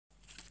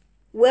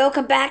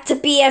Welcome back to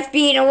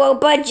BFB in a low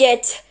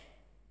budget.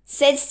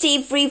 Since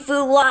Team Free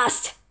Food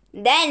lost,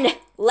 then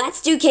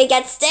let's do cake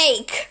at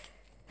steak.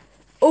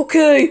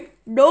 Okay,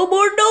 no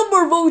more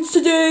number votes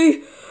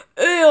today.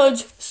 And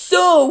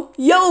so,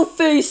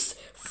 Yellowface,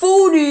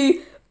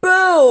 Foodie,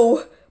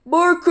 Bell,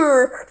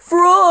 Marker,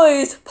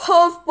 Fries,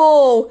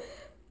 Puffball,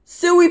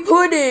 Silly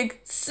Pudding,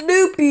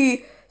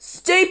 Snoopy,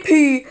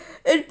 Stapy,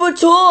 and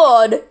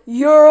Baton,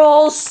 you're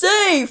all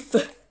safe.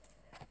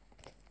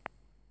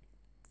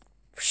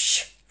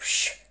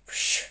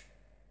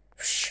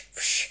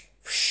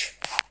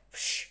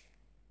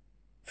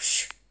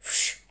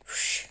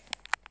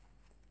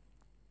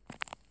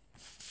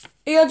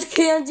 And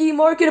Candy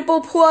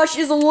Marketable Plush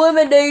is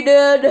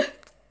eliminated.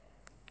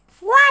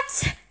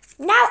 What?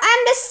 Now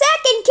I'm the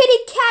second kitty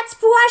cat's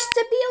plush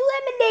to be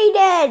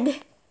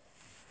eliminated.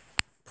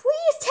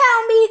 Please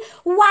tell me,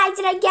 why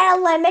did I get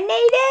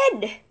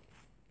eliminated?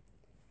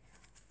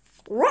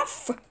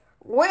 Ruff.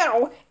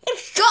 Well,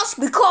 it's just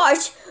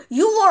because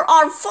you were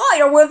on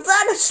fire with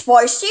that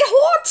spicy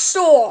hot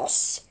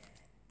sauce.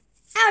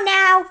 Oh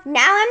no,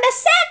 now I'm the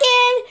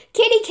second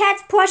kitty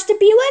cat's plush to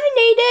be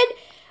eliminated.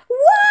 Wah!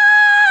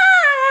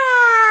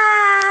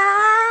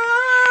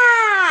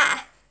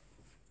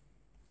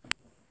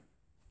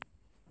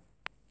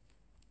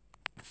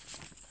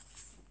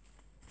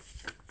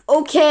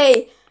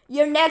 Okay,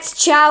 your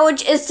next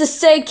challenge is to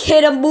say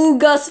Kid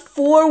Among Us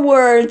 4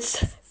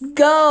 words.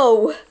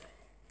 Go!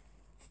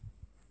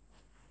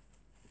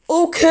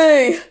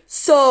 Okay,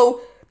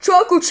 so,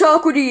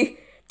 Chocolatey,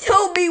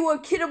 tell me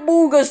what Kid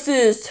Among Us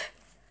is.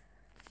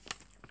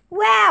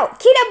 Wow,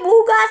 Kid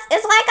Among Us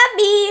is like a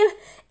meme.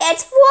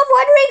 It's full of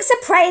wondering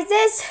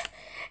surprises.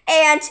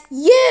 And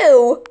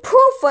you,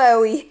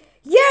 Poofo,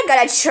 you're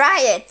gonna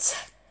try it.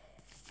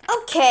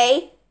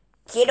 Okay,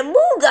 Kid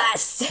Among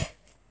Us.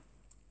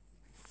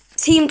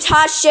 Team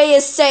Tasha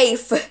is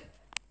safe.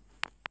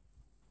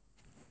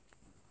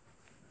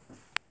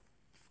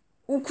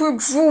 Okay,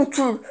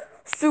 Jolton,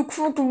 say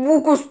Kid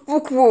Among Us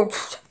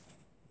backwards.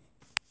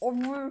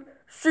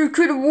 Say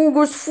Kid Among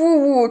Us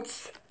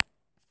forwards.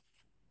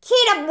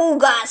 Kid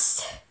Among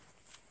Us.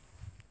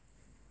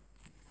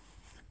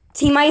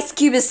 Team Ice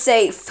Cube is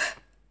safe.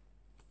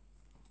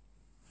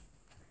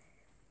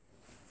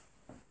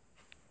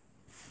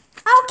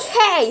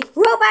 Okay,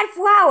 Robot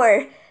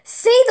Flower,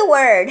 say the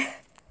word.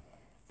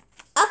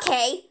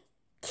 Okay,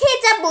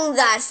 Kid Among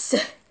Us.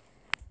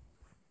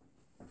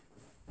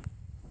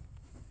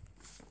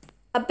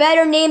 A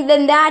better name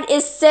than that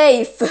is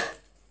safe.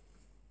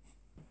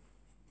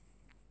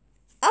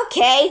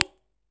 Okay,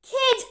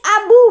 Kid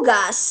Among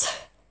Us.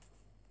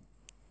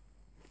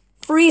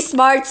 Free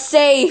Smart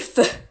safe.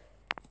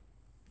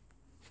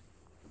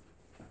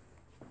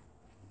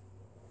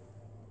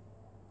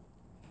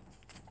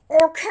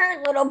 Okay,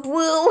 little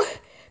blue,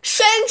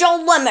 change your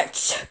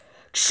limits,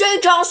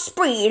 change your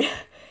speed,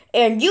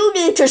 and you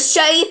need to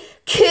say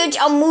Kid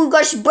Among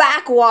Us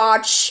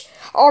backwards,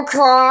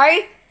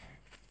 okay?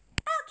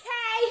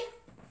 Okay,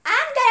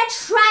 I'm gonna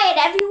try it,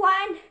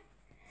 everyone.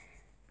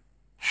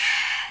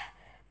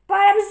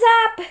 Bottoms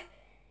up,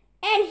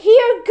 and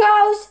here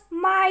goes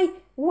my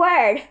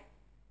word.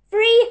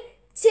 3,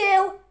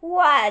 2,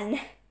 1.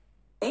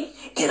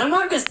 Kid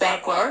Among Us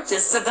backwards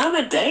is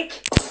the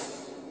dick.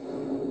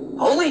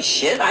 Holy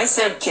shit, I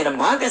said Kid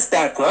Among Us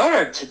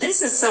backwards.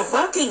 This is so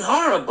fucking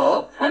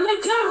horrible. And the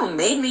guy who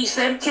made me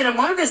say Kid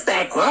Among Us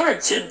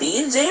backwards should be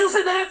in jail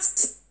for that.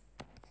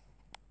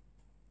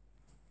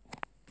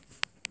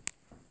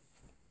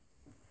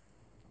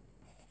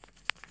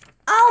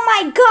 Oh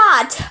my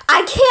god,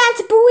 I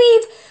can't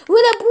believe,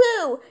 Little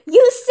Blue,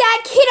 you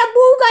said Kid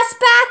Among Us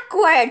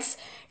backwards.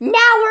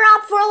 Now we're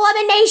up for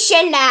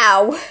elimination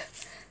now.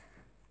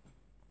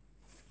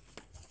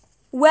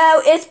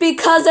 Well, it's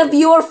because of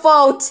your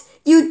fault.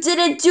 You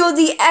didn't do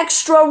the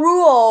extra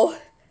rule.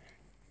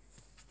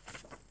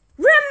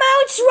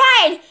 Remote's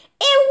right.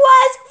 It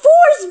was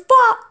Four's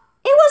fault.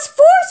 It was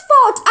Four's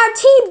fault. Our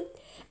team,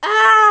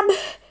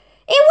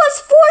 it was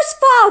Four's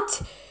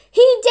fault.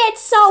 He did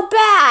so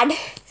bad.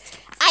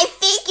 I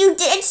think you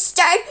didn't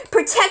start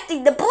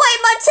protecting the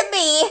blame onto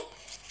me.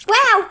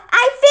 Wow,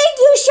 I think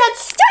you should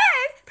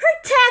start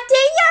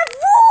protecting your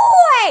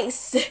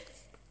voice.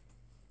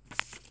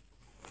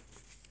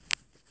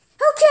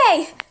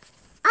 Okay,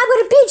 I'm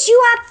gonna beat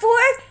you up for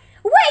it.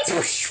 Wait.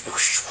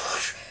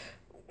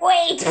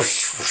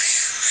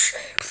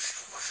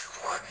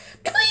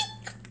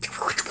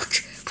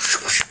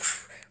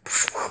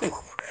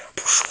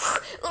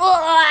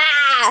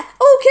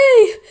 Okay,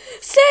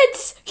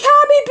 since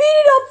Cabby beat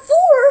it up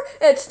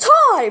 4, it's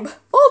time.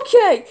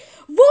 Okay,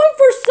 vote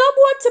for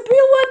someone to be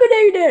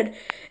eliminated.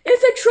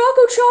 Is it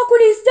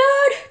Chocolate's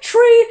dad,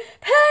 Tree,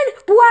 Pen,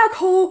 Black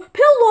Hole,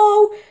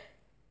 Pillow,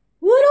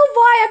 Little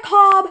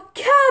Viacom,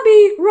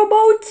 Cabby,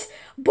 Remote,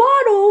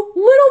 Bottle,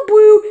 Little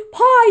Blue,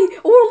 Pie,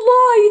 or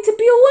Lie to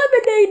be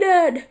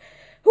eliminated?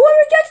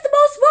 Whoever gets the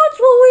most votes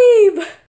will leave.